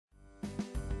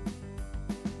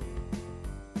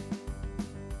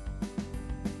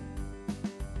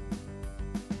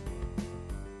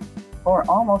For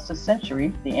almost a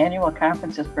century, the annual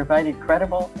conference has provided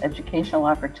credible educational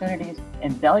opportunities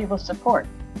and valuable support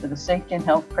to the safety and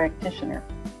health practitioner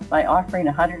by offering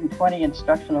 120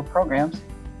 instructional programs,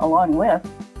 along with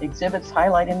exhibits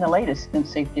highlighting the latest in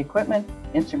safety equipment,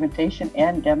 instrumentation,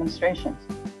 and demonstrations.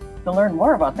 To learn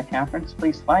more about the conference,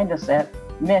 please find us at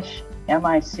MICH,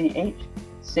 M-I-C-H,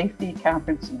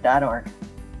 safetyconference.org.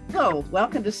 Hello,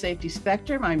 welcome to Safety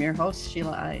Spectrum. I'm your host,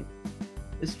 Sheila Ide.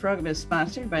 This program is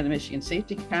sponsored by the Michigan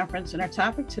Safety Conference, and our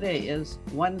topic today is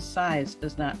One Size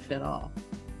Does Not Fit All.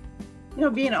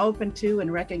 Being open to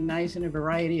and recognizing a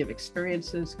variety of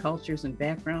experiences, cultures, and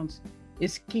backgrounds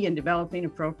is key in developing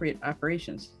appropriate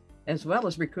operations, as well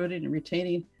as recruiting and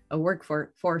retaining a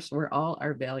workforce where all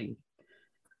are valued.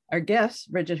 Our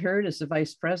guest, Bridget Hurd, is the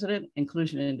Vice President,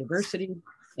 Inclusion and Diversity,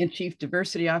 and Chief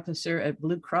Diversity Officer at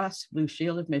Blue Cross Blue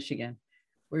Shield of Michigan,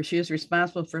 where she is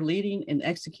responsible for leading and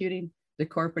executing the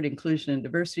corporate inclusion and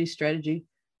diversity strategy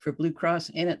for Blue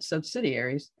Cross and its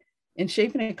subsidiaries, and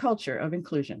shaping a culture of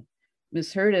inclusion.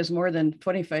 Ms. Hurd has more than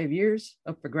 25 years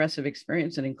of progressive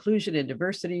experience in inclusion and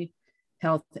diversity,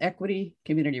 health equity,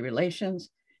 community relations,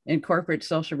 and corporate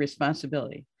social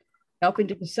responsibility, helping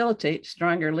to facilitate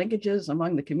stronger linkages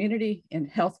among the community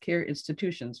and healthcare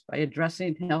institutions by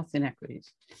addressing health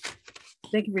inequities.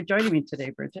 Thank you for joining me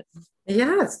today, Bridget.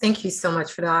 Yes, thank you so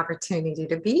much for the opportunity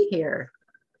to be here.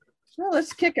 Well,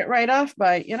 let's kick it right off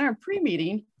by, in our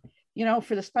pre-meeting,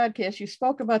 for this podcast, you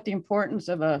spoke about the importance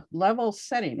of a level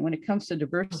setting when it comes to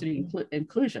diversity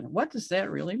inclusion. What does that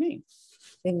really mean?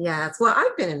 Yes, well,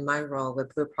 I've been in my role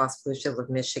with Blue Cross Blue Shield of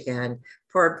Michigan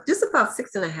for just about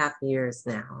 6.5 years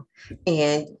now.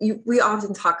 And we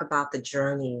often talk about the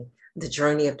journey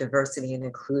of diversity and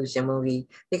inclusion when we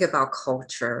think about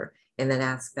culture in that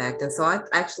aspect. And so I've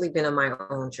actually been on my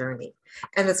own journey.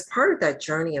 And as part of that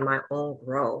journey and my own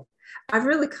growth, I've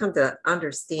really come to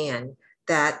understand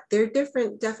that there are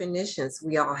different definitions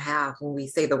we all have when we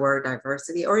say the word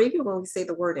diversity, or even when we say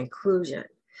the word inclusion.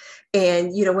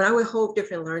 And, when I would hold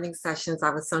different learning sessions,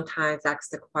 I would sometimes ask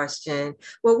the question,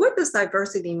 well, what does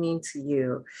diversity mean to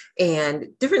you? And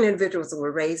different individuals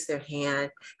would raise their hand.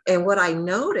 And what I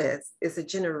noticed is a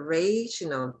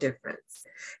generational difference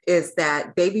is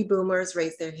that baby boomers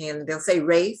raise their hand, they'll say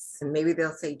race, and maybe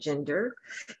they'll say gender.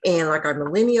 And like our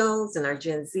millennials and our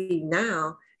Gen Z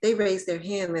now, they raise their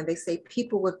hand and they say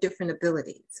people with different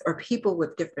abilities or people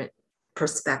with different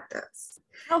perspectives.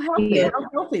 How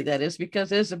healthy that is,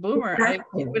 because as a boomer,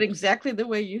 exactly. I do it exactly the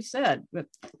way you said,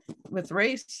 with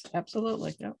race,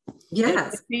 absolutely. Yeah.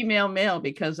 Yes. Female, male,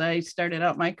 because I started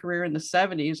out my career in the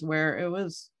 70s where it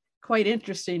was quite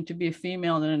interesting to be a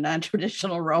female in a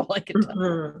non-traditional role, I could tell.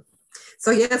 Mm-hmm.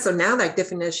 So now that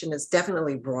definition is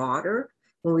definitely broader.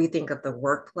 When we think of the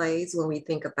workplace, when we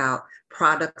think about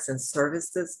products and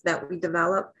services that we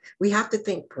develop, we have to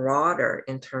think broader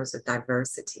in terms of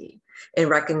diversity and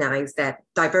recognize that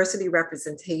diversity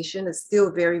representation is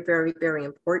still very, very, very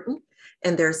important.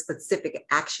 And there are specific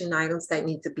action items that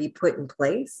need to be put in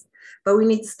place. But we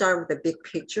need to start with the big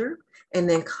picture and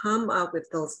then come up with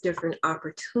those different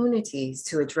opportunities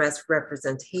to address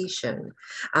representation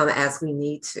as we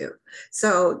need to.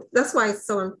 So that's why it's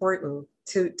so important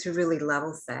to really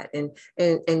level set. And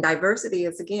diversity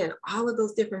is, again, all of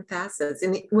those different facets.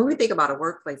 And when we think about a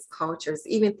workplace culture, it's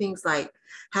even things like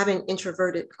having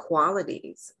introverted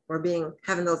qualities or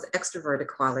having those extroverted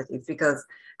qualities. Because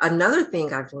another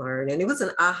thing I've learned, and it was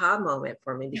an aha moment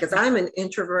for me, because I'm an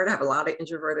introvert, I have a lot of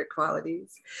introverted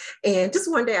qualities. And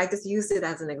just one day I just used it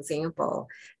as an example.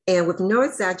 And with no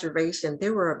exaggeration,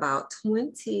 there were about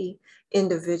 20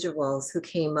 individuals who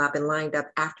came up and lined up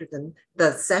after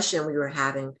the session we were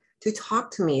having to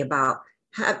talk to me about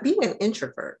being an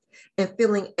introvert and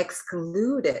feeling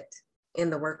excluded in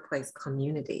the workplace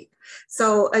community.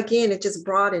 So again, it just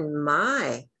broadened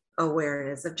my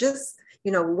awareness of just,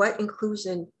 what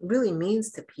inclusion really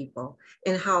means to people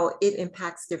and how it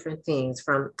impacts different things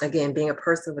from, again, being a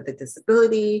person with a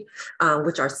disability,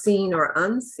 which are seen or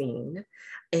unseen,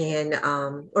 and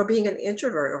or being an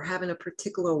introvert or having a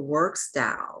particular work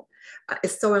style.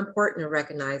 It's so important to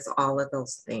recognize all of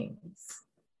those things.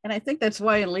 And I think that's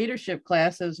why in leadership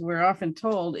classes, we're often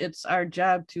told it's our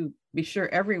job to be sure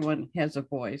everyone has a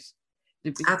voice.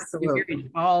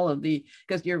 Absolutely. All of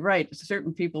because you're right,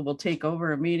 certain people will take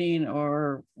over a meeting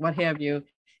or what have you,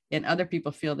 and other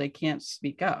people feel they can't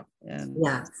speak up. And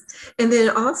yes. And then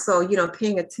also,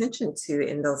 paying attention to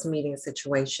in those meeting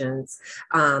situations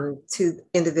to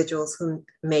individuals who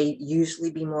may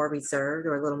usually be more reserved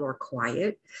or a little more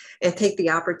quiet, and take the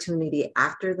opportunity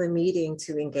after the meeting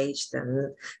to engage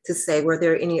them, to say, were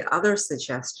there any other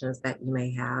suggestions that you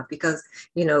may have? Because,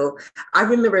 I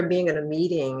remember being in a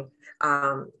meeting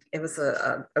It was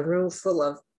a room full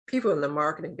of people in the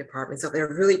marketing department. So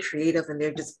they're really creative and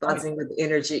they're just buzzing with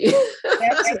energy.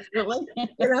 Absolutely.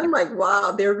 And I'm like,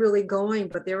 wow, they're really going,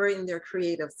 but they were in their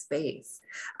creative space.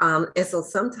 And so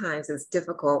sometimes it's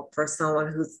difficult for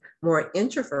someone who's more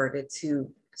introverted to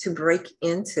break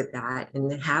into that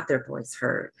and have their voice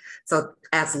heard. So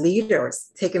as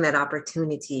leaders, taking that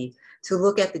opportunity to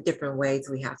look at the different ways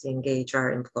we have to engage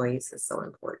our employees is so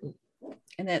important.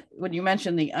 And that when you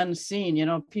mentioned the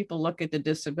unseen, people look at the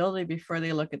disability before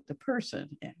they look at the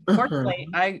person. Fortunately,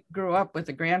 I grew up with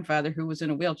a grandfather who was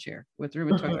in a wheelchair with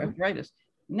rheumatoid arthritis.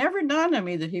 Never dawned on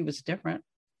me that he was different.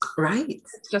 Right.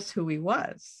 It's just who he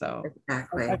was. So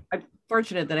exactly. I'm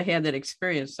fortunate that I had that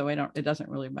experience. So it doesn't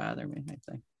really bother me, I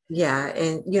think. Yeah.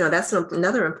 And, that's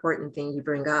another important thing you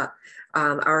bring up,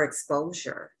 our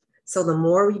exposure. So the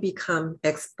more we become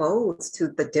exposed to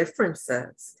the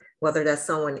differences, whether that's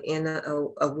someone in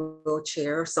a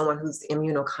wheelchair or someone who's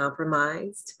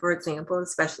immunocompromised, for example,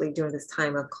 especially during this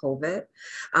time of COVID,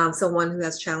 someone who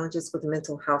has challenges with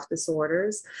mental health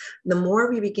disorders, the more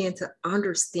we begin to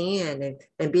understand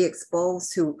and be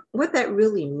exposed to what that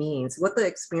really means, what the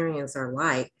experience are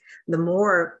like, the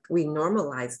more we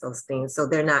normalize those things so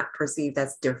they're not perceived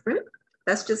as different.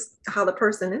 That's just how the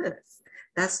person is.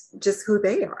 That's just who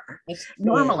they are. It's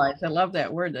normalized. I love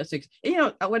that word. That's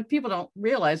what people don't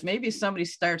realize. Maybe somebody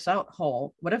starts out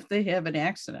whole. What if they have an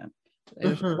accident?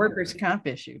 There's a workers' comp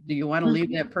issue. Do you want to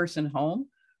leave that person home,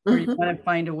 or you want to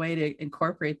find a way to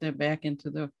incorporate them back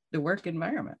into the work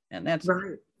environment? And that's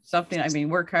right. Something. I mean,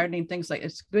 work hardening, things like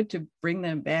it's good to bring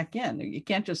them back in. You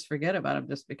can't just forget about them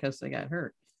just because they got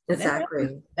hurt.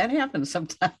 Exactly. That happens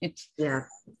sometimes. Yeah.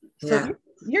 So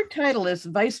your title is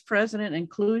Vice President,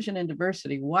 Inclusion and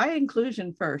Diversity. Why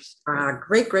inclusion first?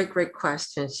 Great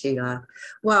question, Sheila.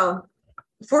 Well,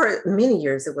 for many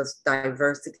years, it was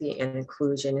diversity and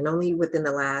inclusion. And only within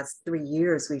the last 3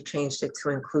 years, we've changed it to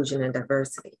inclusion and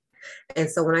diversity. And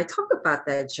so when I talk about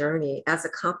that journey, as a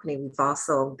company, we've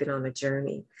also been on a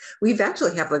journey. We've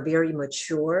actually have a very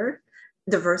mature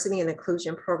diversity and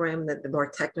inclusion program, the more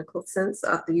technical sense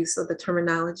of the use of the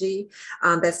terminology,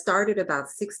 that started about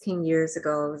 16 years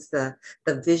ago. Is the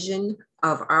vision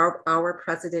of our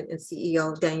president and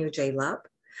CEO, Daniel J. Lupp.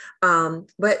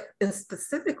 But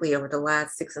specifically over the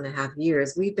last 6.5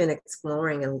 years, we've been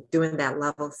exploring and doing that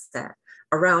level set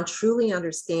around truly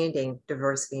understanding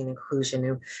diversity and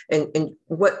inclusion and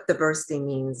what diversity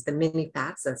means, the many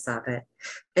facets of it.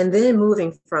 And then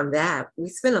moving from that, we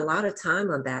spent a lot of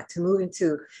time on that to move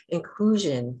into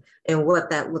inclusion and what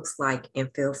that looks like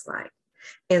and feels like.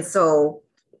 And so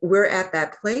we're at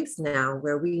that place now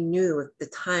where we knew the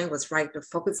time was right to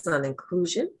focus on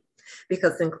inclusion,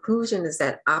 because inclusion is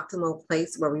that optimal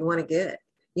place where we want to get.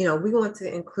 We want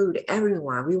to include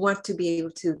everyone. We want to be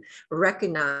able to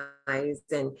recognize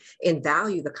and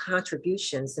value the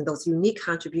contributions and those unique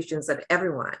contributions of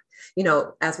everyone.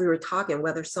 As we were talking,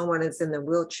 whether someone is in the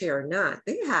wheelchair or not,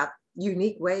 they have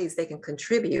unique ways they can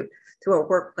contribute to a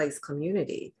workplace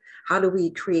community. How do we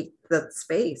create the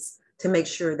space to make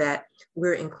sure that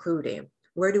we're including?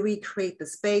 Where do we create the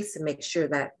space to make sure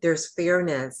that there's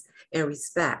fairness and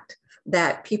respect,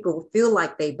 that people feel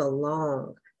like they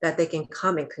belong, that they can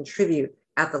come and contribute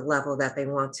at the level that they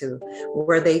want to,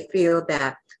 where they feel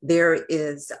that there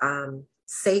is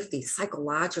safety,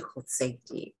 psychological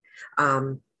safety,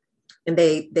 and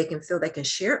they can feel they can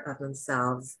share of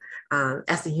themselves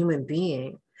as a human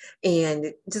being.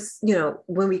 And just,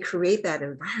 when we create that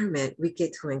environment, we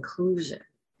get to inclusion.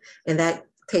 And that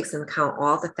takes into account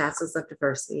all the facets of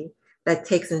diversity, that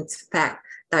takes into fact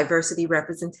diversity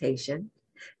representation.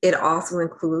 It also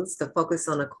includes the focus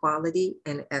on equality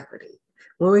and equity.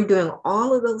 When we're doing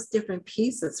all of those different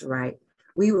pieces right,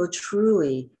 we will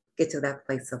truly get to that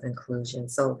place of inclusion.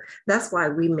 So that's why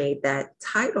we made that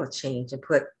title change and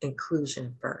put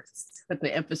inclusion first. Put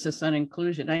the emphasis on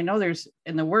inclusion. I know there's,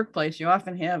 in the workplace, you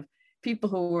often have people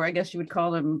who are, I guess you would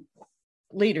call them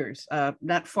leaders,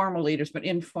 not formal leaders, but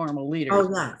informal leaders.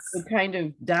 Oh, yes. Who kind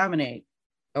of dominate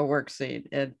a work scene.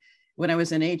 And when I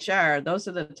was in HR, those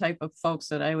are the type of folks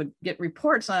that I would get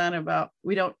reports on about.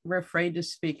 We're afraid to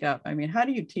speak up. I mean, how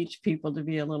do you teach people to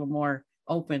be a little more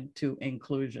open to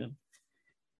inclusion?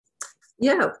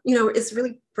 Yeah, it's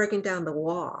really breaking down the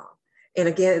wall. And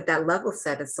again, that level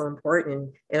set is so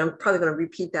important. And I'm probably going to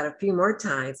repeat that a few more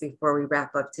times before we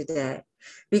wrap up today.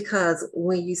 Because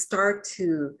when you start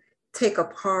to take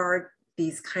apart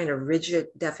these kind of rigid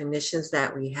definitions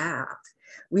that we have,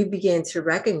 we begin to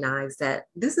recognize that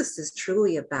this is just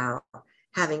truly about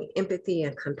having empathy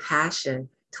and compassion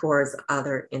towards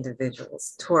other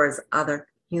individuals, towards other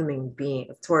human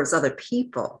beings, towards other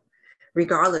people,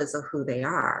 regardless of who they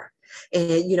are.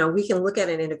 And, we can look at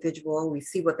an individual, we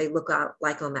see what they look out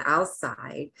like on the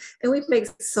outside, and we make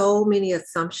so many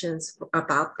assumptions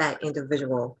about that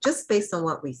individual just based on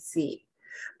what we see.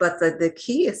 But the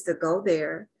key is to go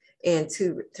there and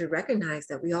to recognize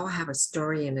that we all have a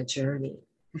story and a journey.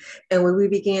 And when we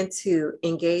begin to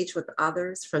engage with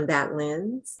others from that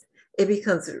lens, it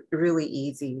becomes really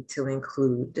easy to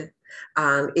include.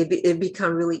 It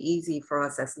becomes really easy for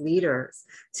us as leaders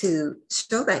to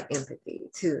show that empathy,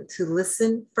 to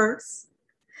listen first,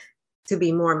 to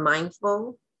be more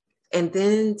mindful, and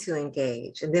then to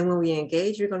engage. And then when we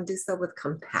engage, we're going to do so with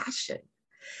compassion.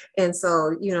 And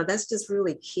so, that's just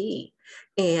really key.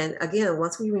 And again,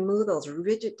 once we remove those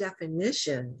rigid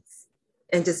definitions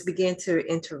and just begin to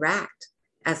interact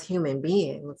as human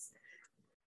beings,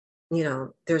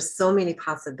 there's so many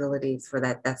possibilities for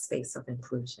that space of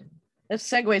inclusion. That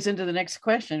segues into the next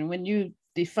question. When you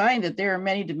define that there are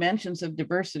many dimensions of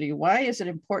diversity, why is it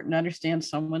important to understand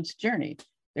someone's journey,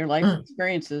 their life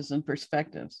experiences and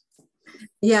perspectives?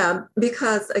 Yeah,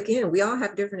 because again, we all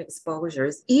have different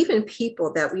exposures, even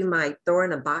people that we might throw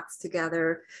in a box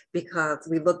together because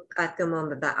we look at them on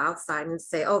the outside and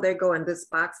say, oh, they go in this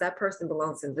box, that person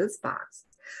belongs in this box.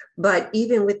 But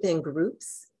even within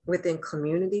groups, within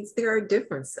communities, there are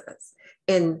differences.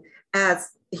 And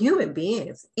as human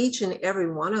beings, each and every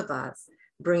one of us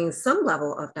brings some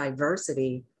level of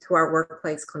diversity to our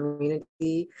workplace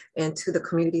community and to the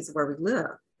communities where we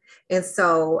live. And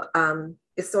so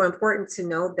it's so important to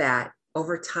know that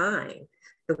over time,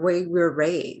 the way we're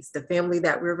raised, the family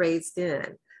that we're raised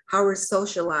in, how we're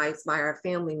socialized by our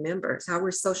family members, how we're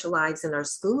socialized in our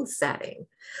school setting,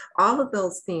 all of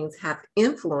those things have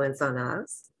influence on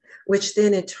us, which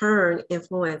then in turn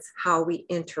influence how we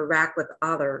interact with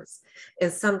others.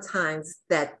 And sometimes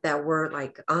that word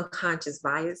like unconscious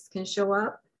bias can show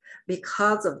up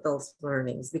because of those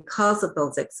learnings, because of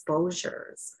those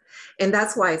exposures. And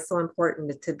that's why it's so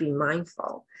important to be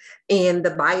mindful. And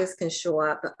the bias can show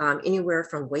up anywhere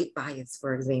from weight bias,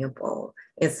 for example.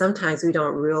 And sometimes we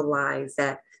don't realize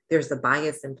that there's a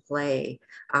bias in play.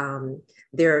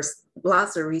 There's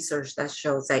lots of research that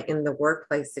shows that in the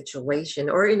workplace situation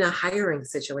or in a hiring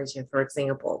situation, for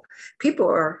example, people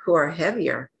who are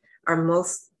heavier are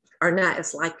not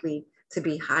as likely to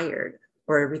be hired,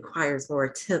 or it requires more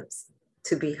attempts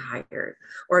to be hired.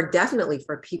 Or definitely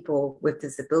for people with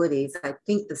disabilities, I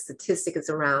think the statistic is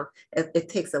around, it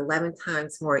takes 11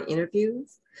 times more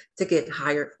interviews to get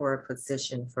hired for a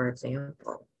position, for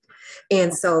example.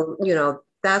 And so,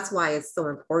 that's why it's so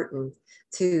important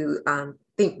to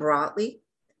think broadly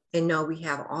and know we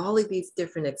have all of these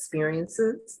different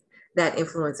experiences that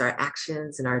influence our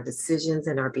actions and our decisions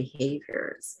and our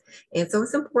behaviors. And so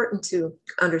it's important to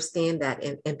understand that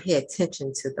and pay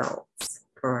attention to those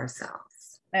for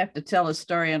ourselves. I have to tell a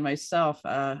story on myself.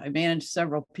 I managed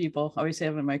several people, always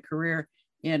have in my career.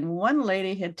 And one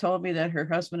lady had told me that her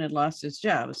husband had lost his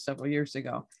job several years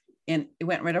ago. And it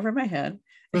went right over my head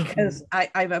because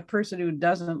I'm a person who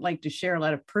doesn't like to share a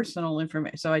lot of personal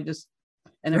information. So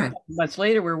and months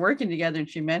later, we're working together and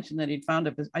she mentioned that he'd found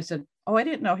it. I said, oh, I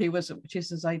didn't know he was. She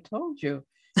says, I told you.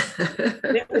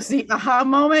 It was the aha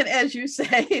moment, as you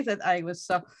say, that I was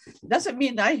so, doesn't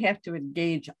mean that I have to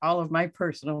engage all of my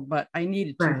personal, but I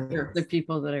needed to hear the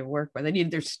people that I work with. I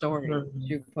needed their story, as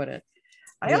you put it.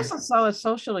 I also saw a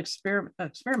social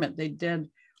experiment they did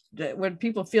when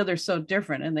people feel they're so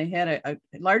different, and they had a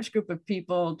large group of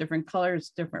people, different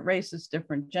colors, different races,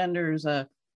 different genders,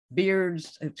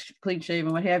 beards, clean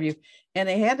shaven, what have you. And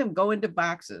they had them go into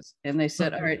boxes and they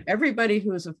said, all right, everybody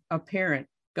who's a parent,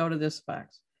 go to this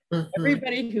box.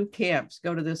 Everybody who camps,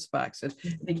 go to this box. And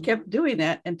they kept doing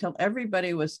that until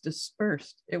everybody was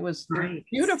dispersed. It was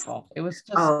beautiful. It was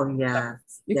just,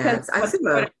 because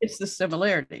it's the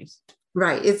similarities.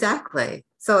 Right, exactly.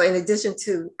 So in addition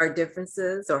to our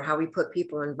differences or how we put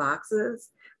people in boxes,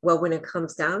 well, when it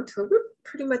comes down to it, we're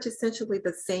pretty much essentially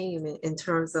the same in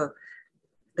terms of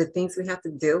the things we have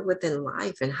to deal with in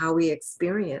life and how we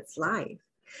experience life.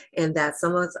 And that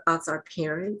some of us are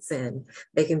parents, and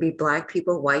they can be Black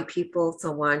people, white people,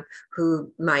 someone who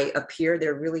might appear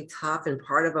they're really tough and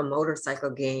part of a motorcycle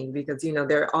gang, because,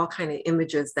 there are all kinds of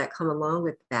images that come along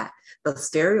with that, those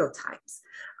stereotypes.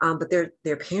 But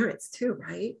they're parents too,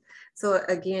 right? So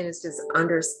again, it's just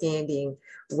understanding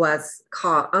what's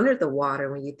called under the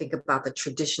water when you think about the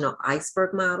traditional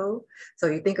iceberg model. So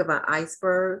you think of an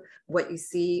iceberg, what you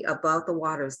see above the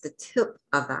water is the tip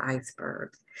of the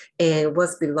iceberg. And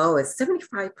what's below is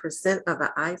 75% of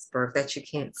the iceberg that you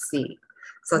can't see.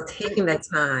 So taking that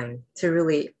time to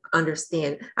really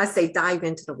understand, I say dive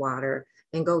into the water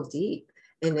and go deep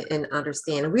and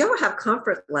understand. And we all have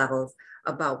comfort levels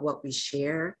about what we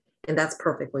share and that's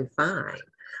perfectly fine.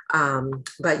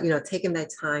 But taking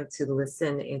that time to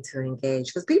listen and to engage,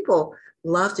 because people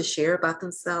love to share about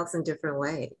themselves in different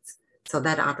ways. So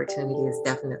that opportunity is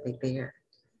definitely there.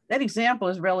 That example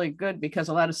is really good because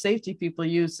a lot of safety people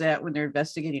use that when they're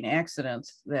investigating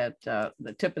accidents, that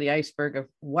the tip of the iceberg of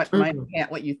what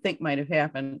what you think might have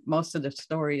happened. Most of the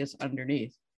story is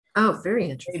underneath. Oh, very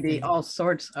interesting. Maybe all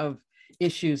sorts of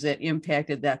issues that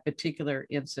impacted that particular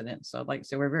incident. So like I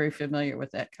said, we're very familiar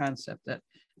with that concept that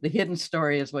the hidden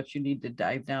story is what you need to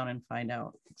dive down and find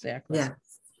out. Exactly. Yeah.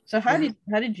 So how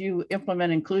did you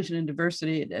implement inclusion and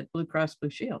diversity at Blue Cross Blue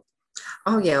Shield?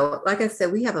 Oh, yeah. Like I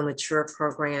said, we have a mature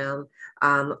program.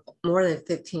 More than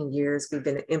 15 years, we've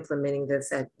been implementing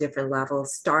this at different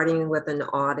levels, starting with an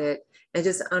audit and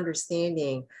just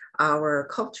understanding our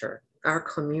culture, our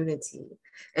community,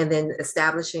 and then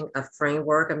establishing a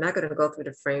framework. I'm not going to go through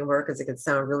the framework because it can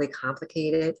sound really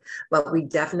complicated, but we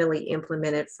definitely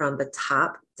implement it from the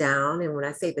top down. And when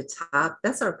I say the top,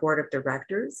 that's our board of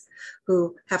directors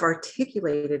who have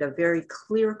articulated a very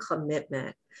clear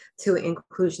commitment to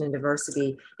inclusion and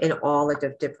diversity in all of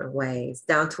the different ways,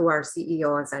 down to our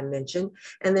CEO, as I mentioned,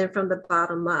 and then from the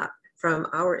bottom up, from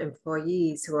our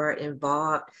employees who are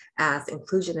involved as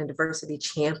inclusion and diversity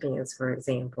champions, for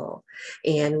example.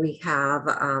 And we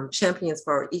have champions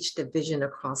for each division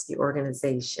across the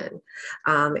organization,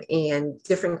 and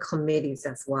different committees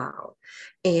as well.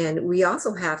 And we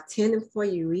also have 10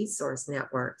 employee resource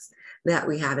networks that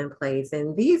we have in place.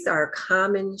 And these are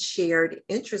common shared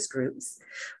interest groups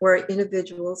where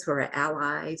individuals who are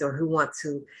allies or who want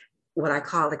to, what I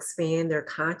call, expand their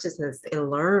consciousness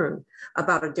and learn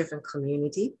about a different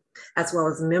community, as well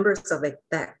as members of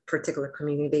that particular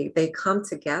community, they come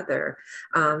together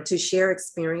to share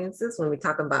experiences when we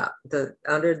talk about the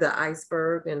under the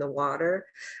iceberg in the water,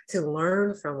 to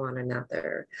learn from one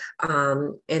another,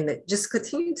 and just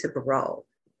continue to grow.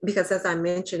 Because as I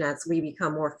mentioned, as we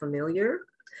become more familiar,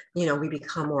 we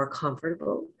become more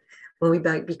comfortable. When we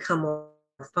become more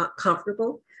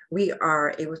comfortable, we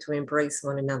are able to embrace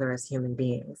one another as human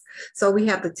beings. So we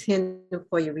have the 10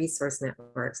 employee resource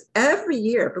networks. Every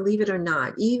year, believe it or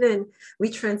not, even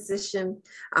we transitioned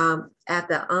at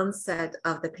the onset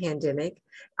of the pandemic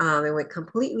and went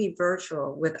completely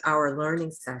virtual with our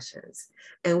learning sessions.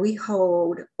 And we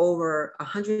hold over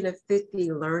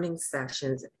 150 learning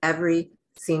sessions every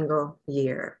single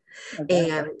year.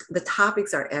 Okay. And the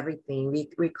topics are everything.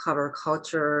 We cover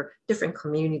culture, different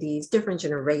communities, different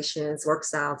generations, work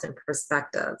styles, and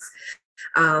perspectives.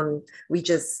 We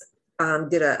just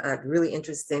did a really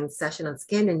interesting session on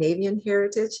Scandinavian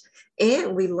heritage.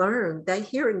 And we learned that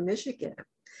here in Michigan,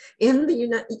 in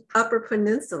the Upper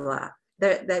Peninsula,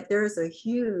 that there is a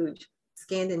huge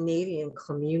Scandinavian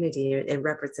community and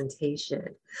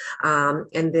representation.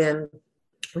 And then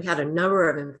we had a number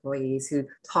of employees who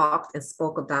talked and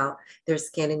spoke about their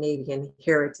Scandinavian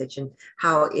heritage and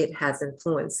how it has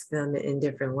influenced them in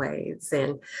different ways.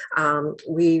 And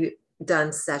we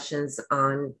done sessions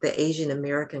on the Asian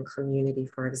American community,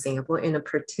 for example, in a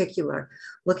particular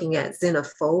looking at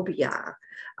xenophobia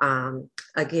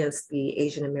against the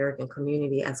Asian American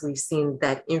community, as we've seen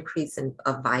that increase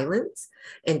of violence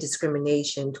and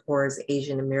discrimination towards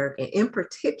Asian American in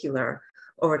particular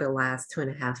over the last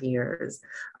 2.5 years.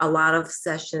 A lot of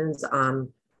sessions on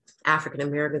African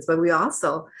Americans, but we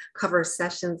also cover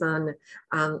sessions on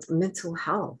mental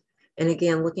health. And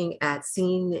again, looking at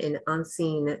seen and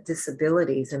unseen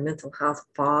disabilities, and mental health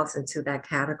falls into that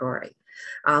category.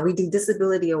 We do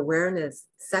disability awareness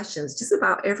sessions just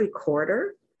about every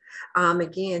quarter,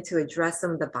 again, to address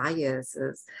some of the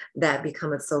biases that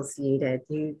become associated.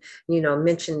 You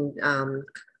mentioned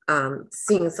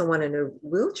seeing someone in a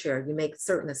wheelchair, you make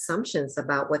certain assumptions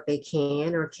about what they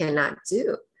can or cannot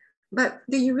do. But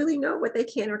do you really know what they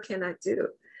can or cannot do?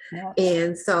 Yeah.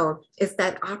 And so it's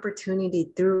that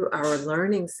opportunity through our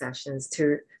learning sessions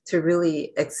to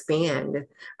really expand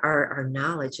our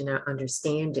knowledge and our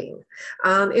understanding.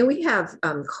 And we have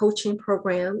coaching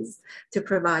programs to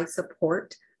provide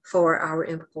support for our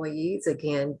employees,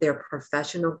 again, their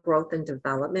professional growth and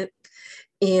development.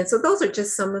 And so those are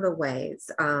just some of the ways.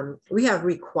 We have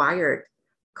required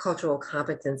cultural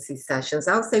competency sessions.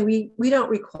 I would say we don't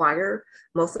require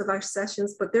most of our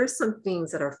sessions, but there's some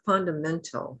things that are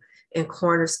fundamental and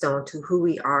cornerstone to who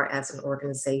we are as an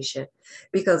organization,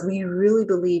 because we really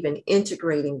believe in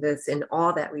integrating this in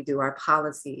all that we do, our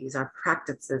policies, our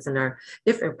practices, and our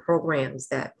different programs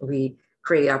that we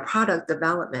create, our product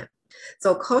development.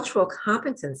 So cultural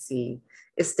competency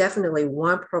is definitely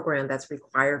one program that's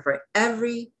required for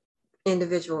every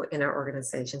individual in our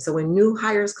organization. So when new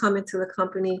hires come into the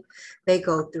company, they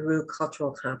go through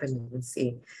cultural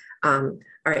competency. our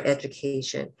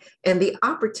education. And the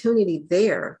opportunity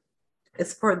there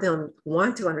is for them,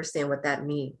 one, to understand what that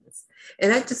means.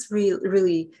 And that just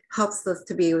really helps us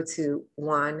to be able to,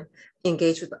 one,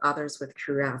 engage with others with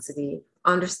curiosity,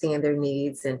 understand their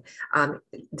needs, and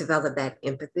develop that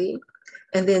empathy.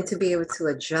 And then to be able to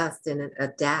adjust and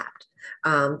adapt.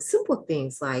 Simple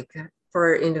things like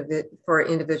for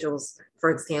individuals, for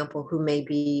example, who may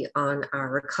be on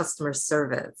our customer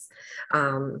service,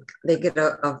 they get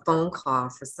a phone call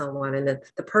for someone and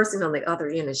the person on the other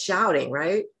end is shouting,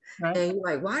 right? Right. And you're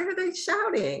like, why are they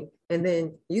shouting? And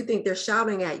then you think they're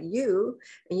shouting at you,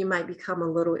 and you might become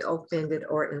a little offended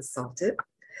or insulted.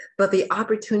 But the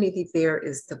opportunity there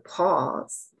is to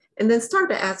pause and then start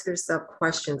to ask yourself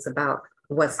questions about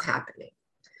what's happening.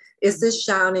 Is this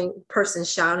person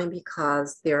shouting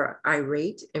because they're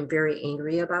irate and very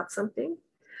angry about something?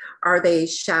 Are they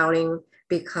shouting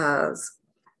because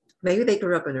maybe they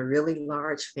grew up in a really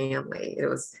large family? It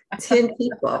was 10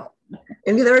 people.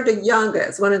 And they're the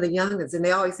youngest, one of the youngest, and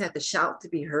they always had to shout to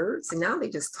be heard. So now they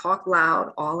just talk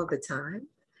loud all of the time.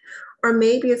 Or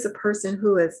maybe it's a person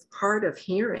who is hard of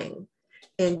hearing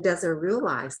and doesn't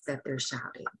realize that they're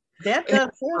shouting. That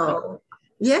does happen.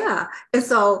 Yeah. And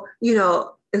so,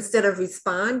 instead of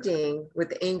responding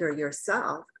with anger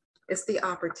yourself, it's the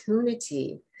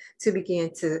opportunity to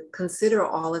begin to consider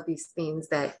all of these things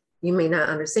that you may not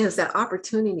understand. It's that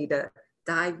opportunity to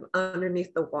dive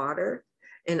underneath the water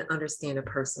and understand a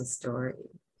person's story.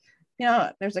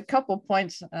 There's a couple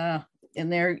points in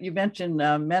there. You mentioned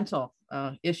mental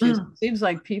issues. It seems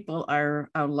like people are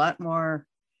a lot more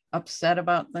upset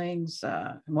about things,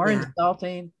 more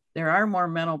insulting. There are more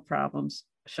mental problems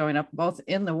showing up both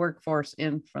in the workforce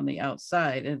and from the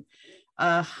outside. And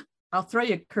I'll throw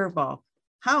you a curveball.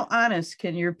 How honest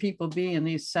can your people be in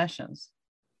these sessions?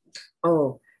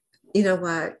 Oh, you know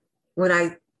what? When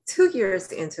I 2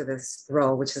 years into this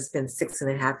role, which has been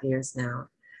 6.5 years now,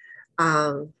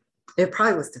 it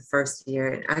probably was the first year.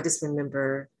 And I just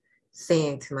remember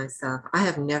saying to myself, I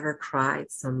have never cried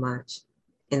so much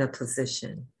in a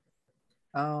position.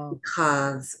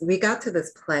 Because we got to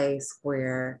this place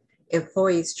where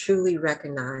employees truly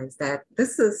recognize that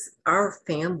this is our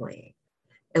family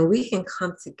and we can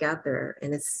come together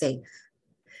and it's safe.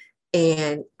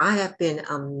 And I have been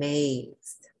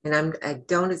amazed, and I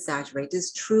don't exaggerate,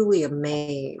 just truly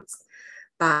amazed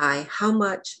by how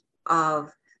much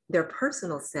of their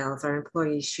personal selves our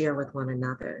employees share with one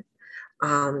another.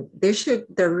 They share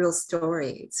their real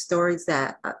stories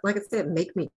that, like I said,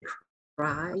 make me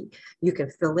cry. You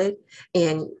can feel it.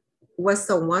 And what's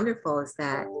so wonderful is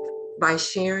that by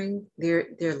sharing, they're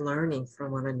learning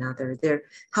from one another. They're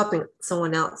helping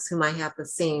someone else who might have the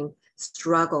same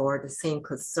struggle or the same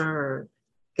concern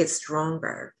get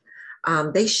stronger.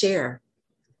 They share.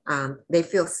 They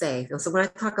feel safe. And so when I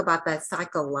talk about that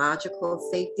psychological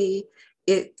safety,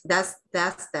 that's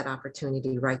that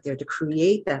opportunity right there to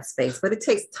create that space. But it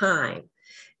takes time,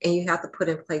 and you have to put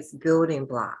in place building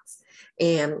blocks.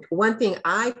 And one thing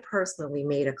I personally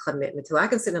made a commitment to, I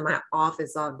can sit in my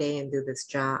office all day and do this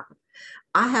job.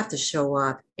 I have to show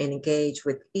up and engage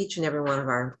with each and every one of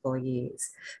our employees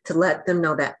to let them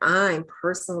know that I'm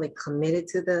personally committed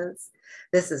to this.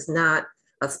 This is not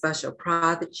a special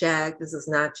project. This is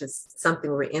not just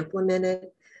something we're implemented.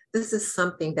 This is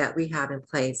something that we have in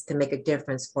place to make a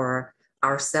difference for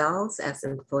ourselves as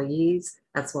employees,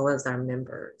 as well as our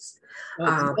members.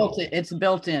 Well, it's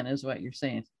built in, is what you're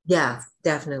saying. Yes,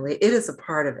 definitely. It is a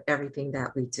part of everything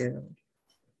that we do.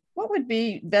 What would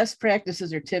be best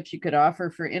practices or tips you could offer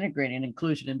for integrating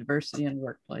inclusion and diversity in the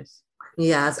workplace?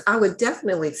 Yes, I would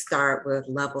definitely start with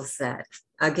level set.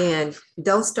 Again,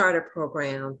 don't start a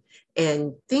program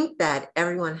and think that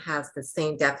everyone has the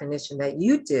same definition that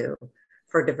you do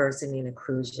for diversity and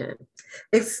inclusion.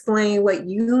 Explain what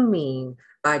you mean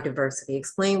by diversity.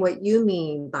 Explain what you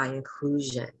mean by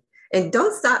inclusion. And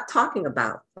don't stop talking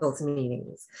about those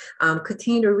meanings.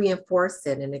 Continue to reinforce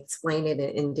it and explain it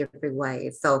in different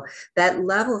ways. So that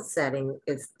level setting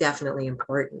is definitely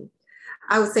important.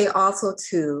 I would say also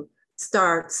to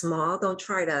start small. Don't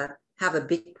try to have a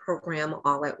big program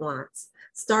all at once.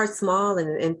 Start small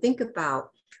and think about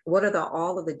what are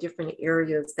all of the different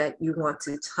areas that you want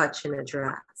to touch and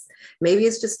address. Maybe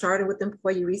it's just starting with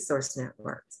employee resource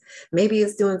networks. Maybe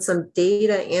it's doing some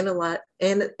data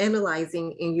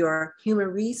analyzing in your human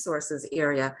resources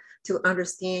area to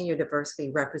understand your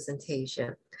diversity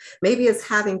representation. Maybe it's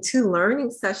having 2 learning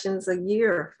sessions a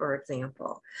year, for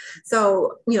example.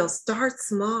 So, start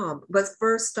small, but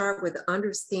first start with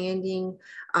understanding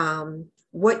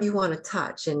what you want to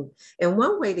touch. And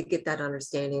one way to get that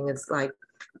understanding is like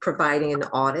providing an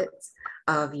audit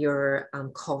of your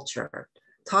culture.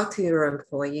 Talk to your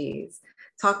employees.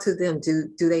 Talk to them. Do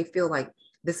they feel like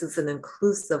this is an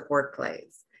inclusive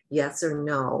workplace? Yes or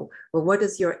no? Well, what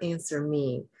does your answer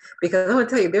mean? Because I'm going to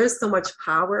tell you, there's so much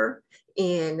power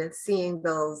in seeing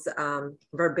those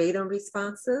verbatim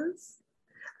responses,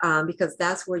 because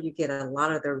that's where you get a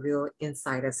lot of the real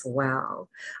insight as well.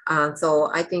 So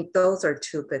I think those are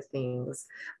two good things.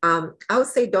 I would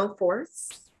say don't force.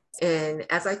 And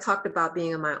as I talked about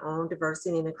being in my own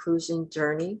diversity and inclusion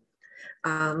journey,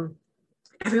 um,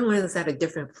 everyone is at a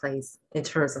different place in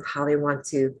terms of how they want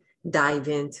to dive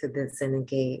into this and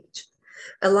engage.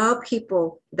 Allow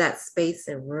people that space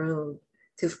and room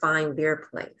to find their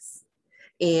place.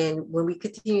 And when we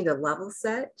continue to level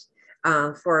set,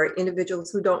 for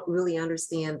individuals who don't really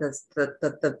understand this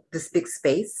big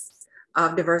space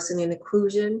of diversity and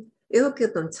inclusion, it'll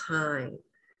give them time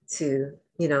to,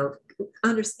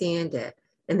 understand it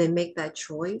and then make that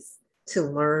choice to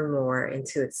learn more and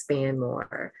to expand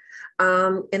more.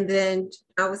 And then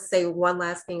I would say one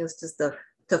last thing is just to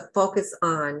focus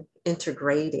on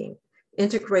integrating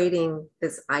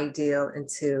this ideal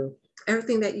into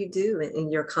everything that you do in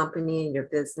your company, in your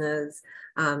business,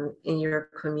 in your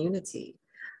community.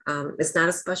 It's not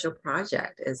a special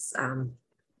project. It's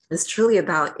truly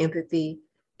about empathy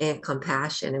and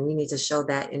compassion, and we need to show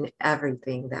that in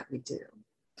everything that we do.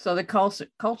 So the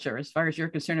culture, as far as you're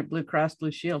concerned, at Blue Cross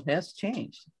Blue Shield has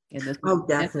changed in this. Oh,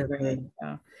 definitely.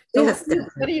 So yes,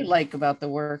 what do you like about the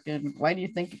work, and why do you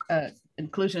think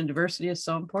inclusion and diversity is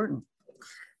so important?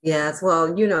 Yes,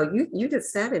 well, you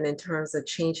just said it in terms of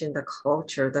changing the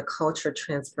culture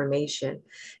transformation,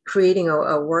 creating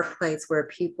a workplace where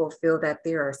people feel that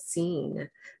they are seen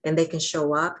and they can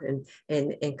show up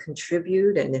and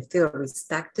contribute and feel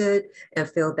respected and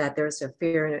feel that there's a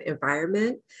fair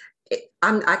environment.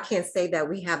 I can't say that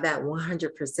we have that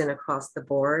 100% across the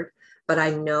board, but I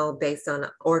know based on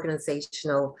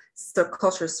organizational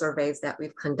culture surveys that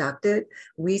we've conducted,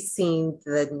 we've seen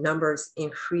the numbers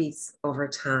increase over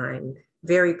time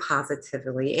very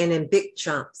positively and in big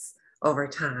jumps over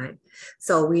time.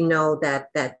 So we know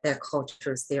that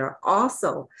culture is there.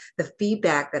 Also, the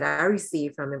feedback that I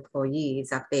receive from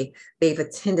employees after they've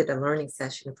attended a learning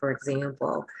session, for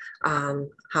example,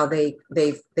 how they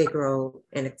grow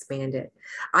and expand it.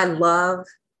 I love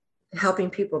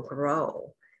helping people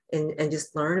grow and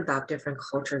just learn about different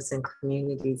cultures and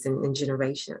communities and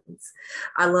generations.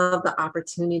 I love the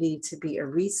opportunity to be a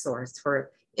resource for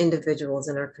individuals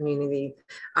in our community.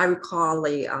 I recall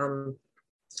an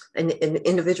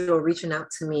individual reaching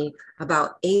out to me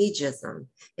about ageism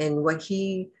and what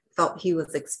he felt he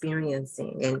was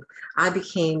experiencing. And I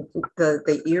became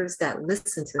the ears that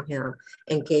listened to him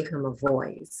and gave him a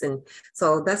voice. And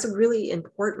so that's a really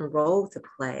important role to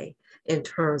play in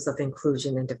terms of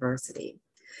inclusion and diversity.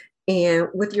 And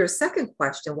with your second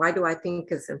question, why do I think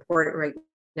it's important right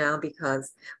now?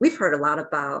 Because we've heard a lot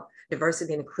about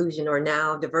diversity and inclusion, or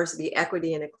now diversity,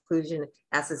 equity, and inclusion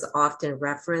as is often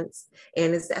referenced,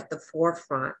 and is at the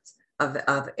forefront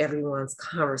of everyone's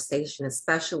conversation,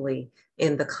 especially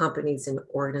in the companies and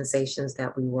organizations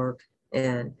that we work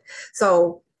in.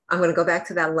 So I'm going to go back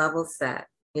to that level set.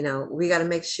 We got to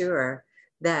make sure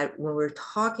that when we're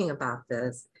talking about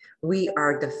this, we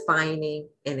are defining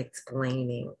and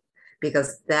explaining,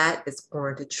 because that is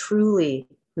going to truly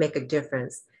make a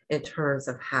difference in terms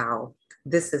of how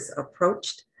this is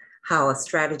approached, how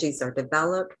strategies are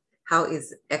developed, how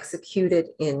is executed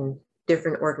in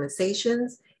different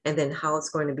organizations, and then how it's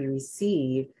going to be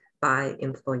received by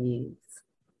employees.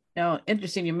 Now,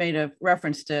 interesting, you made a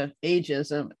reference to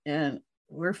ageism, and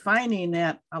we're finding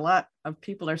that a lot of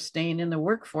people are staying in the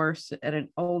workforce at an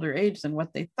older age than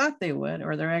what they thought they would,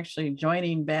 or they're actually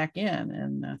joining back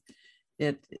in.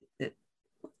 And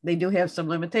they do have some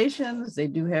limitations. They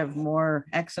do have more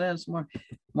accidents, more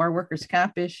workers'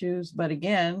 comp issues, but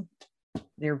again,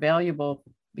 they're valuable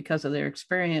because of their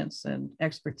experience and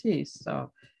expertise.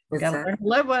 So we got to learn to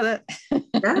live with it.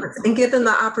 Yes, and give them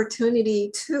the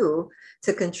opportunity to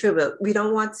contribute. We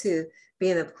don't want to be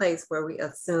in a place where we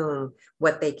assume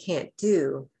what they can't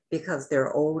do because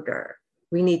they're older.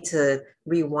 We need to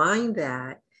rewind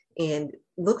that and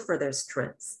look for their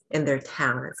strengths and their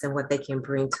talents and what they can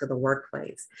bring to the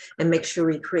workplace, and make sure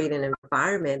we create an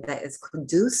environment that is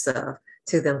conducive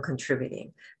to them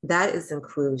contributing. That is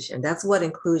inclusion. That's what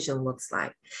inclusion looks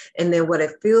like. And then what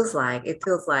it feels like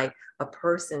a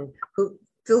person who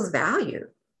feels valued.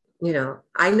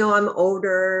 I know I'm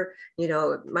older,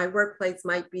 my workplace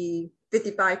might be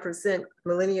 55%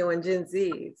 millennial and Gen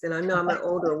Zs, and I know I'm an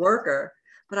older worker,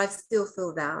 but I still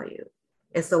feel valued.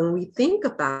 And so when we think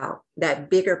about that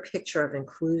bigger picture of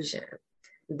inclusion,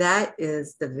 that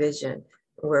is the vision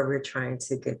where we're trying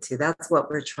to get to. That's what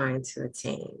we're trying to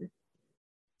attain.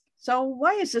 So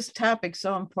why is this topic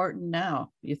so important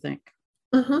now, you think?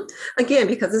 Mm-hmm. Again,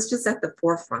 because it's just at the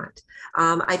forefront.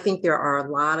 I think there are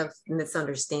a lot of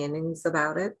misunderstandings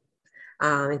about it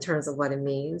in terms of what it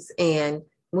means. And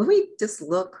when we just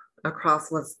look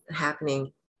across what's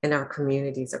happening in our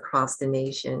communities across the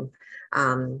nation,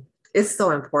 it's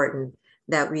so important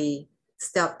that we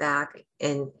step back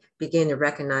and begin to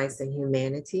recognize the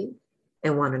humanity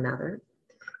in one another.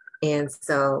 And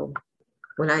so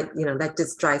that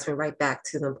just drives me right back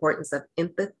to the importance of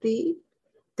empathy,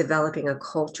 developing a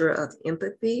culture of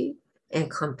empathy and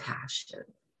compassion.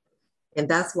 And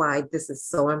that's why this is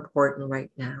so important right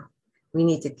now. We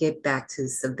need to get back to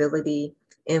civility,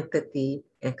 empathy,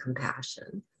 and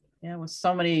compassion. Yeah, with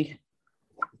so many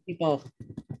people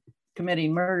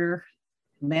committing murder,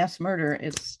 mass murder,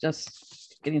 it's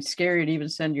just getting scary to even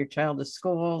send your child to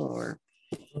school, or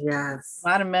yes, a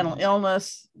lot of mental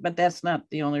illness, but that's not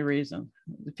the only reason.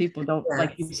 The people don't, yes,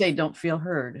 like you say, don't feel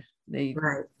heard. They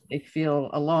feel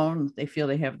alone. They feel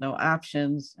they have no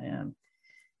options, and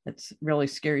it's a really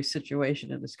scary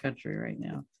situation in this country right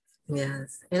now.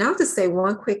 Yes, and I'll just say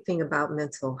one quick thing about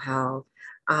mental health.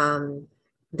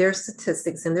 There's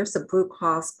statistics, and there's a Blue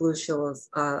Cross Blue Shield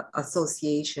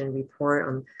Association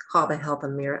report called the Health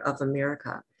of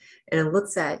America, and it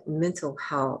looks at mental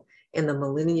health in the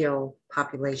millennial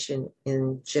population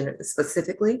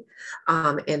specifically,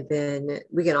 and then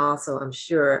we can also, I'm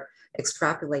sure,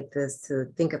 extrapolate this to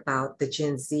think about the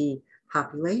Gen Z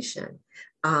population,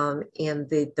 and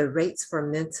the rates for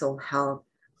mental health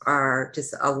are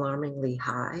just alarmingly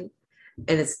high,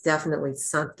 and it's definitely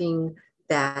something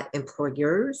that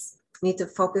employers need to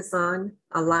focus on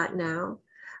a lot now,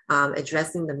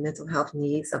 addressing the mental health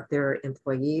needs of their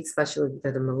employees, especially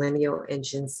the millennial and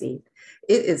Gen Z.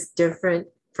 It is different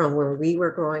from when we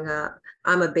were growing up.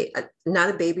 I'm not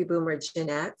a baby boomer, Gen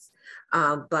X,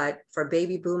 but for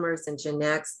baby boomers and Gen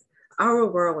X, our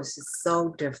world was just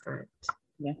so different.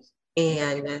 Yes.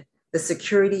 And the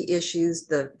security issues,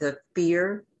 the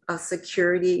fear of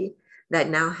security that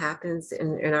now happens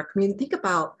in our community. Think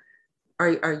about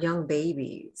our young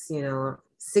babies,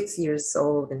 6 years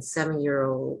old and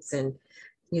 7-year-olds, and,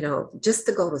 just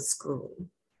to go to school,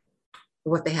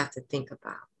 what they have to think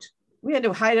about. We had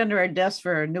to hide under our desks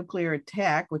for a nuclear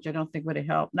attack, which I don't think would have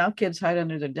helped. Now kids hide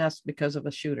under their desks because of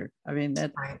a shooter. I mean,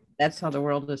 that's how the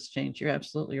world has changed. You're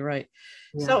absolutely right.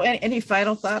 Yeah. So any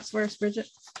final thoughts for us, Bridget?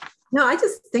 No, I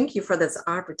just thank you for this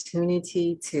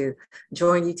opportunity to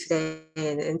join you today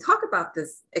and talk about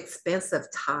this expensive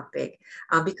topic,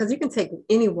 because you can take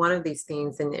any one of these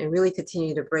things and really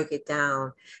continue to break it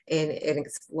down and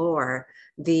explore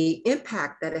the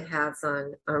impact that it has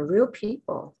on real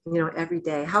people, every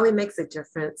day, how it makes a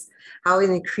difference, how it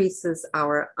increases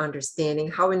our understanding,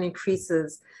 how it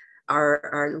increases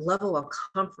our level of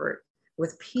comfort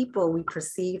with people we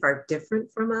perceive are different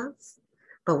from us.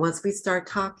 But once we start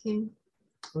talking,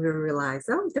 we realize,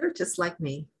 oh, they're just like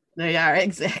me. They are,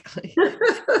 exactly.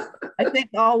 I think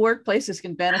all workplaces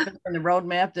can benefit from the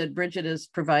roadmap that Bridget has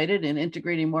provided in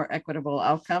integrating more equitable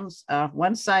outcomes.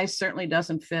 One size certainly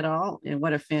doesn't fit all, and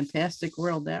what a fantastic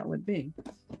world that would be.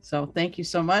 So thank you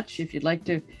so much. If you'd like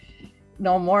to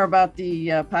know more about the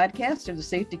podcast or the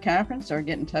safety conference, or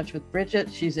get in touch with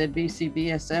Bridget, she's at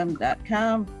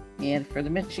bcbsm.com. And for the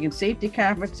Michigan Safety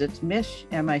Conference, it's MICH,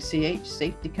 M-I-C-H,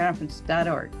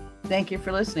 safetyconference.org. Thank you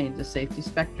for listening to Safety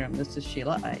Spectrum. This is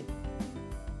Sheila Ide.